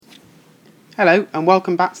Hello and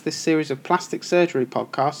welcome back to this series of plastic surgery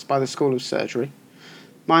podcasts by the School of Surgery.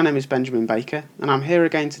 My name is Benjamin Baker and I'm here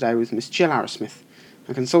again today with Miss Jill Arrowsmith,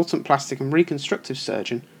 a consultant plastic and reconstructive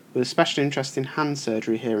surgeon with a special interest in hand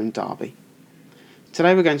surgery here in Derby.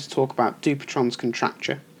 Today we're going to talk about Dupuytren's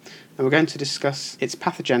contracture and we're going to discuss its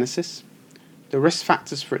pathogenesis, the risk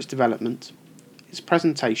factors for its development, its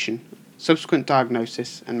presentation, subsequent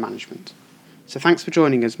diagnosis and management. So thanks for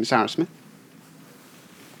joining us, Miss Arrowsmith.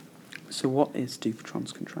 So what is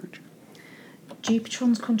Dupuytren's contracture?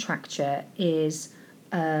 Dupuytren's contracture is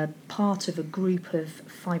a part of a group of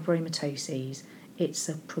fibromatoses. It's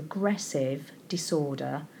a progressive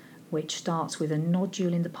disorder which starts with a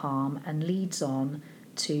nodule in the palm and leads on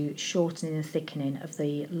to shortening and thickening of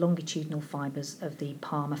the longitudinal fibres of the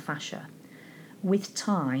palmar fascia. With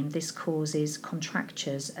time, this causes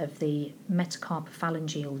contractures of the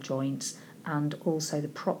metacarpophalangeal joints and also the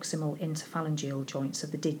proximal interphalangeal joints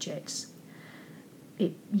of the digits.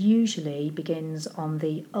 It usually begins on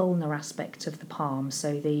the ulnar aspect of the palm,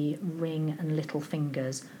 so the ring and little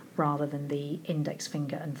fingers, rather than the index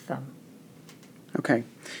finger and thumb. Okay,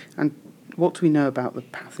 and what do we know about the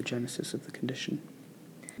pathogenesis of the condition?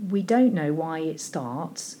 We don't know why it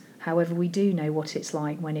starts, however we do know what it's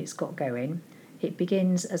like when it's got going. It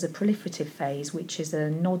begins as a proliferative phase, which is a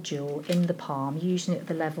nodule in the palm, usually at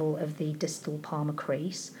the level of the distal palmar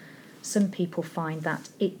crease. Some people find that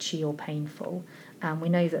itchy or painful, and we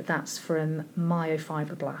know that that's from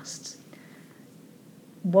myofibroblasts.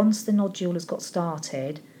 Once the nodule has got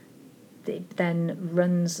started, it then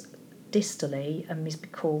runs distally and is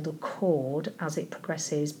called a cord as it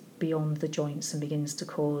progresses beyond the joints and begins to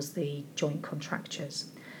cause the joint contractures.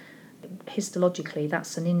 Histologically,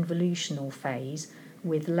 that's an involutional phase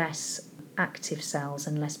with less active cells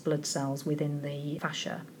and less blood cells within the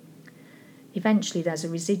fascia. Eventually, there's a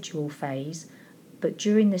residual phase, but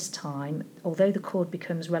during this time, although the cord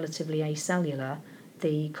becomes relatively acellular,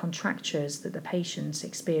 the contractures that the patient's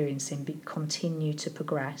experiencing continue to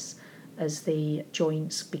progress as the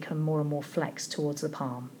joints become more and more flexed towards the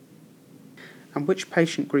palm. And which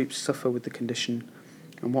patient groups suffer with the condition,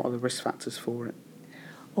 and what are the risk factors for it?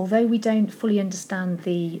 Although we don't fully understand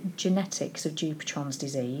the genetics of Dupuytren's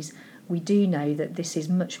disease, we do know that this is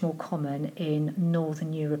much more common in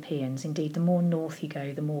Northern Europeans. Indeed, the more north you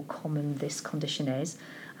go, the more common this condition is.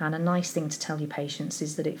 And a nice thing to tell your patients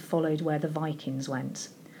is that it followed where the Vikings went.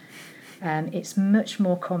 It's much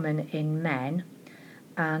more common in men,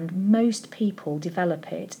 and most people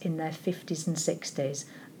develop it in their 50s and 60s,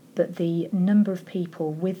 but the number of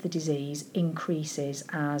people with the disease increases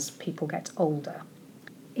as people get older.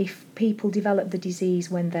 If people develop the disease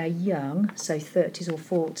when they're young, so 30s or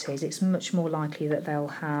 40s, it's much more likely that they'll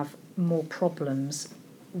have more problems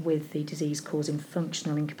with the disease causing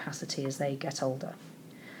functional incapacity as they get older.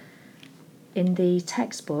 In the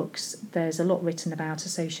textbooks, there's a lot written about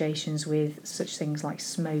associations with such things like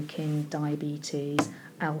smoking, diabetes,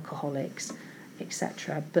 alcoholics,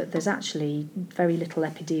 etc., but there's actually very little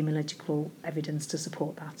epidemiological evidence to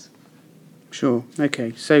support that. Sure,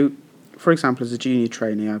 okay, so for example, as a junior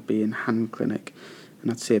trainee, I'd be in hand clinic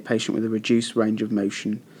and I'd see a patient with a reduced range of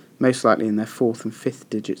motion, most likely in their fourth and fifth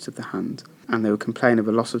digits of the hand, and they would complain of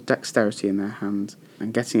a loss of dexterity in their hand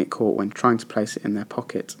and getting it caught when trying to place it in their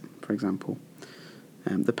pocket, for example.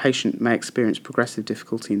 The patient may experience progressive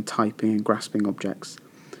difficulty in typing and grasping objects,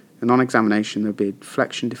 and on examination there would be a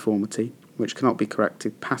flexion deformity, which cannot be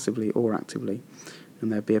corrected passively or actively,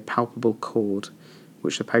 and there would be a palpable cord,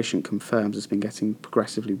 which the patient confirms has been getting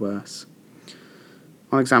progressively worse.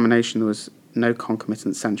 On examination, there was no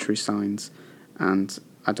concomitant sensory signs, and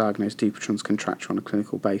I diagnosed Dupuytren's contracture on a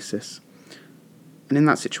clinical basis. And in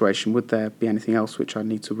that situation, would there be anything else which I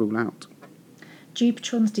need to rule out?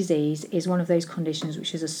 Dupuytren's disease is one of those conditions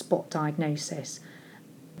which is a spot diagnosis.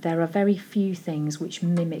 There are very few things which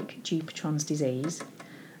mimic Dupuytren's disease.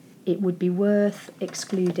 It would be worth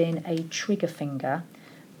excluding a trigger finger,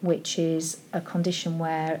 which is a condition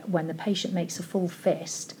where when the patient makes a full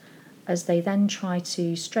fist, as they then try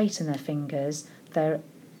to straighten their fingers, they're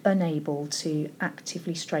unable to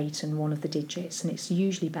actively straighten one of the digits, and it's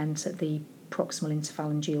usually bent at the proximal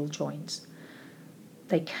interphalangeal joints.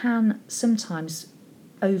 They can sometimes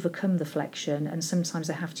overcome the flexion, and sometimes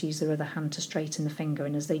they have to use their other hand to straighten the finger,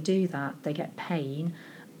 and as they do that, they get pain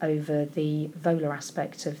over the volar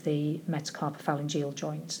aspect of the metacarpophalangeal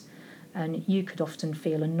joints. And you could often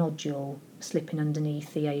feel a nodule slipping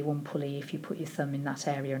underneath the A1 pulley if you put your thumb in that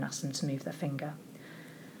area and ask them to move their finger.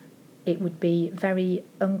 It would be very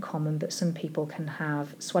uncommon, but some people can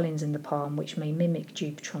have swellings in the palm which may mimic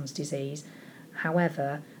Dupuytren's disease.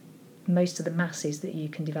 However, most of the masses that you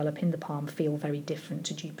can develop in the palm feel very different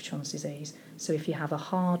to Dupuytren's disease. So if you have a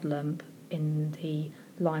hard lump in the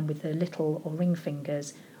line with the little or ring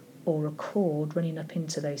fingers, or a cord running up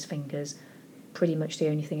into those fingers, pretty much the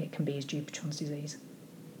only thing it can be is Dupuytren's disease.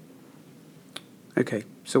 Okay,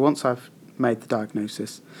 so once I've made the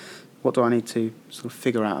diagnosis, what do I need to sort of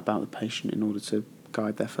figure out about the patient in order to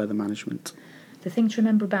guide their further management? The thing to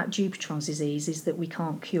remember about Dupuytren's disease is that we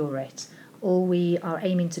can't cure it. All we are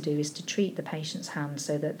aiming to do is to treat the patient's hand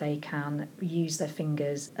so that they can use their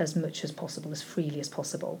fingers as much as possible, as freely as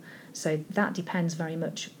possible. So that depends very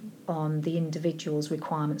much on the individual's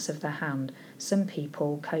requirements of their hand. Some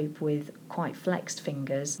people cope with quite flexed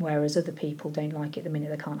fingers, whereas other people don't like it the minute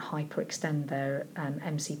they can't hyperextend their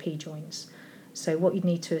MCP joints. So what you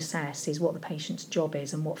need to assess is what the patient's job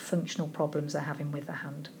is and what functional problems they're having with the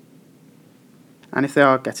hand. And if they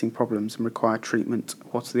are getting problems and require treatment,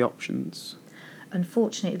 what are the options?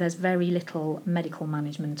 Unfortunately, there's very little medical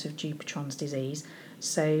management of Dupuytren's disease,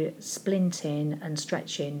 so splinting and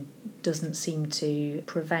stretching doesn't seem to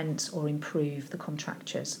prevent or improve the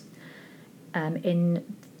contractures.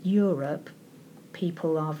 In Europe,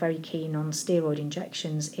 people are very keen on steroid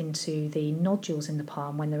injections into the nodules in the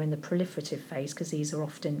palm when they're in the proliferative phase, because these are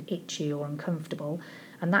often itchy or uncomfortable,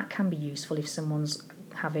 and that can be useful if someone's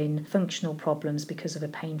having functional problems because of a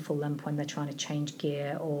painful lump when they're trying to change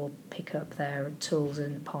gear or pick up their tools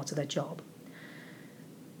and part of their job.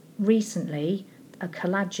 Recently, a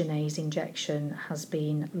collagenase injection has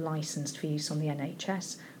been licensed for use on the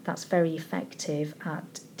NHS. That's very effective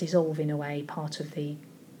at dissolving away part of the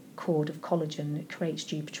cord of collagen that creates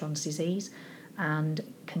Dupuytren's disease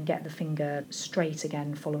and can get the finger straight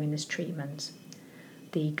again following this treatment.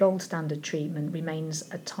 The gold standard treatment remains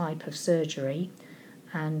a type of surgery,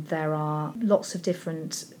 and there are lots of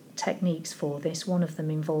different techniques for this. One of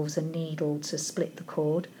them involves a needle to split the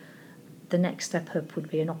cord. The next step up would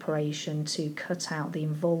be an operation to cut out the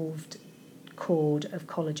involved cord of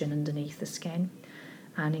collagen underneath the skin.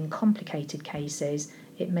 And in complicated cases,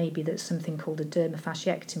 it may be that something called a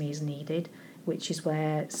dermofasciectomy is needed, which is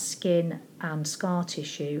where skin and scar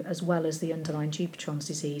tissue, as well as the underlying Dupuytren's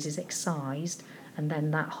disease, is excised, and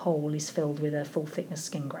then that hole is filled with a full thickness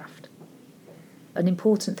skin graft. An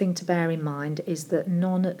important thing to bear in mind is that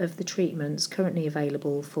none of the treatments currently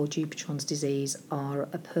available for Dupuytren's disease are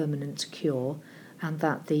a permanent cure, and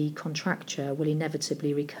that the contracture will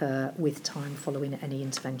inevitably recur with time following any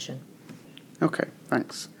intervention. Okay,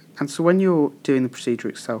 thanks. And so when you're doing the procedure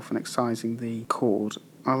itself and excising the cord,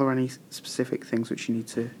 are there any specific things which you need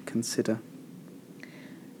to consider?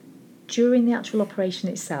 During the actual operation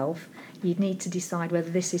itself, you'd need to decide whether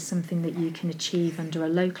this is something that you can achieve under a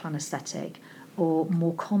local anaesthetic, or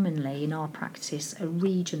more commonly in our practice, a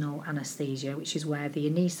regional anaesthesia, which is where the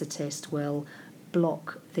anaesthetist will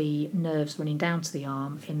block the nerves running down to the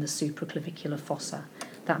arm in the supraclavicular fossa.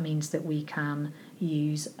 That means that we can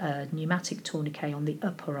use a pneumatic tourniquet on the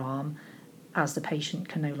upper arm as the patient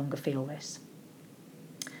can no longer feel this.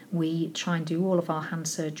 We try and do all of our hand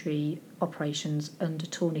surgery operations under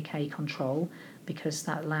tourniquet control, because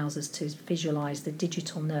that allows us to visualise the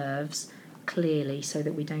digital nerves clearly so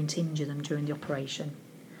that we don't injure them during the operation.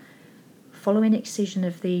 Following excision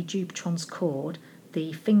of the Dupuytren's cord,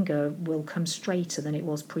 the finger will come straighter than it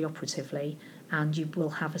was preoperatively, and you will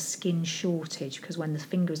have a skin shortage, because when the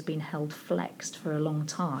finger has been held flexed for a long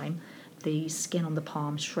time, the skin on the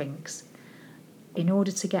palm shrinks. In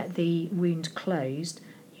order to get the wound closed,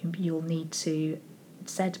 you'll need to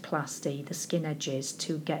Z-plasty the skin edges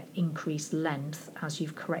to get increased length as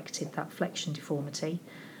you've corrected that flexion deformity,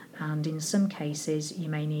 and in some cases you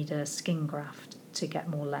may need a skin graft to get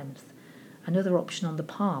more length. Another option on the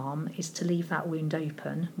palm is to leave that wound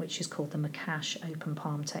open, which is called the McCash open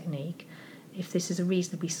palm technique. If this is a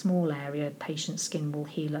reasonably small area, patient's skin will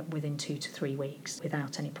heal up within 2 to 3 weeks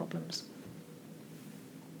without any problems.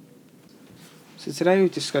 So today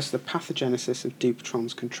we've discussed the pathogenesis of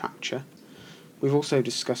Dupuytren's contracture. We've also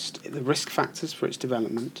discussed the risk factors for its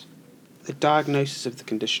development, the diagnosis of the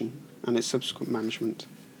condition and its subsequent management.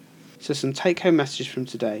 So some take-home messages from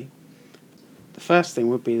today. The first thing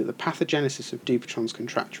would be that the pathogenesis of Dupuytren's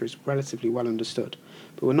contracture is relatively well understood,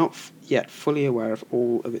 but we're not yet fully aware of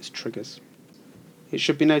all of its triggers. It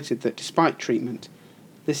should be noted that despite treatment,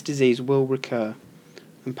 this disease will recur,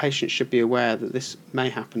 and patients should be aware that this may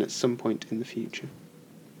happen at some point in the future.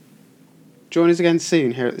 Join us again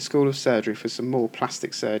soon here at the School of Surgery for some more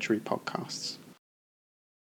plastic surgery podcasts.